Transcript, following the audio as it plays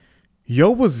Yo,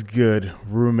 what's good,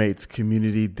 roommates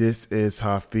community? This is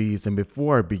Hafiz, and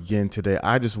before I begin today,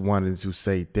 I just wanted to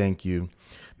say thank you.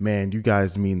 Man, you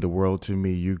guys mean the world to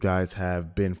me. You guys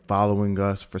have been following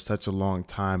us for such a long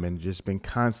time and just been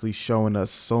constantly showing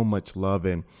us so much love,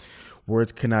 and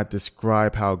words cannot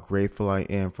describe how grateful I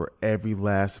am for every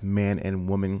last man and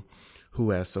woman who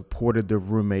has supported the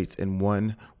roommates in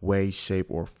one way, shape,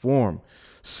 or form.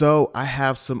 So I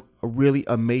have some really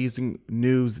amazing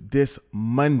news this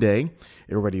Monday.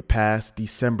 It already passed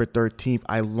December 13th.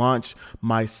 I launched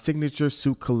my signature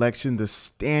suit collection, The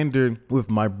Standard, with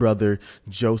my brother,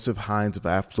 Joseph Hines of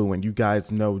Affluent. You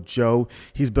guys know Joe.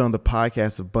 He's been on the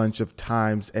podcast a bunch of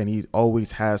times and he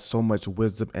always has so much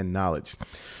wisdom and knowledge.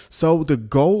 So the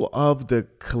goal of the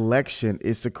collection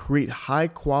is to create high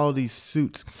quality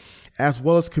suits as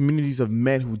well as communities of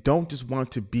men who don't just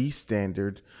want to be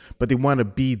standard, but they want to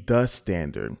be the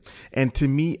standard. And to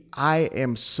me, I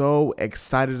am so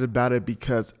excited about it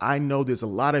because I know there's a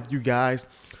lot of you guys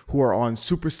who are on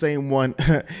Super Saiyan 1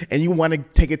 and you want to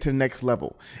take it to the next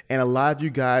level. And a lot of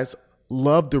you guys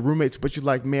love the roommates, but you're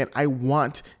like, man, I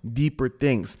want deeper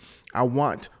things. I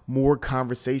want more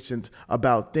conversations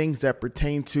about things that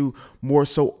pertain to more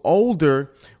so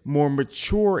older, more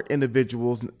mature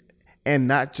individuals, and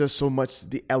not just so much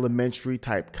the elementary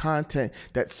type content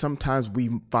that sometimes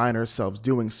we find ourselves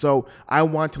doing. So I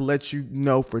want to let you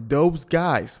know, for those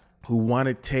guys who want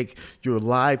to take your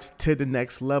lives to the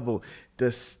next level,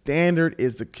 The Standard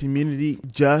is the community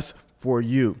just for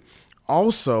you.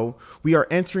 Also, we are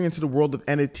entering into the world of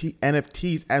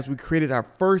NFTs as we created our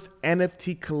first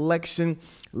NFT collection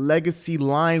legacy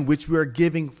line, which we are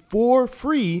giving for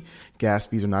free. Gas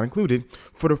fees are not included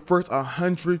for the first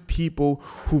 100 people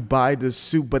who buy the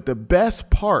suit. But the best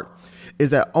part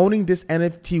is that owning this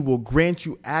NFT will grant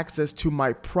you access to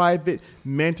my private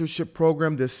mentorship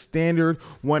program, The Standard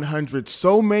 100.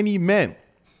 So many men,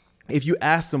 if you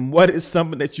ask them what is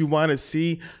something that you want to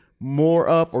see more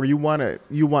of, or you want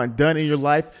done in your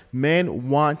life, men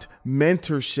want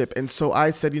mentorship. And so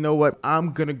I said, you know what,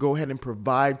 I'm going to go ahead and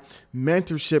provide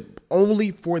mentorship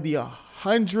only for the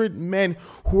 100 men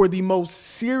who are the most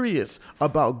serious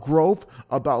about growth,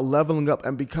 about leveling up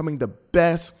and becoming the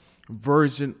best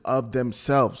version of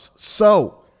themselves.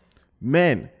 So,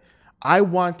 men, I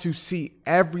want to see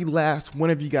every last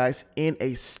one of you guys in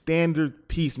a standard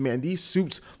piece. Man, these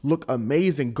suits look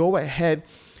amazing. Go ahead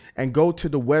and go to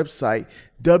the website,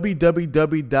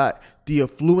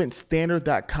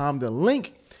 www.theaffluentstandard.com. The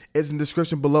link is in the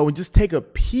description below, and just take a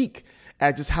peek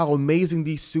at just how amazing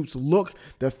these suits look.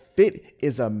 The fit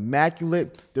is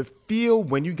immaculate. The feel,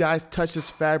 when you guys touch this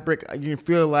fabric, you can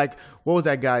feel like, what was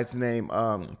that guy's name?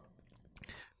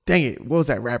 Dang it, what was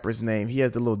that rapper's name? He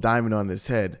has the little diamond on his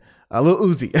head. Lil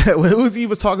Uzi. When Uzi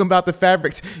was talking about the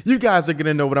fabrics, you guys are going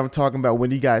to know what I'm talking about when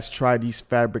you guys try these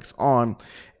fabrics on.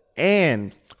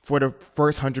 And for the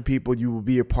first 100 people, you will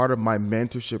be a part of my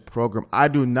mentorship program. I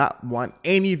do not want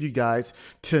any of you guys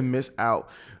to miss out.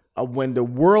 When the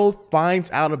world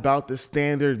finds out about The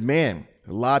Standard, man,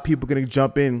 a lot of people are going to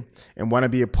jump in and want to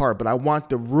be a part. But I want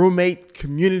the roommate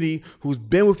community who's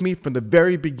been with me from the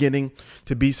very beginning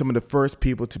to be some of the first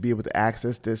people to be able to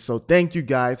access this. So thank you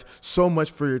guys so much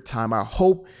for your time. I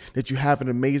hope that you have an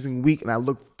amazing week, and I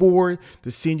look forward to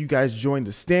seeing you guys join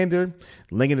The Standard.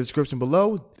 Link in the description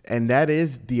below, and that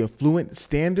is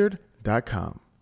theaffluentstandard.com.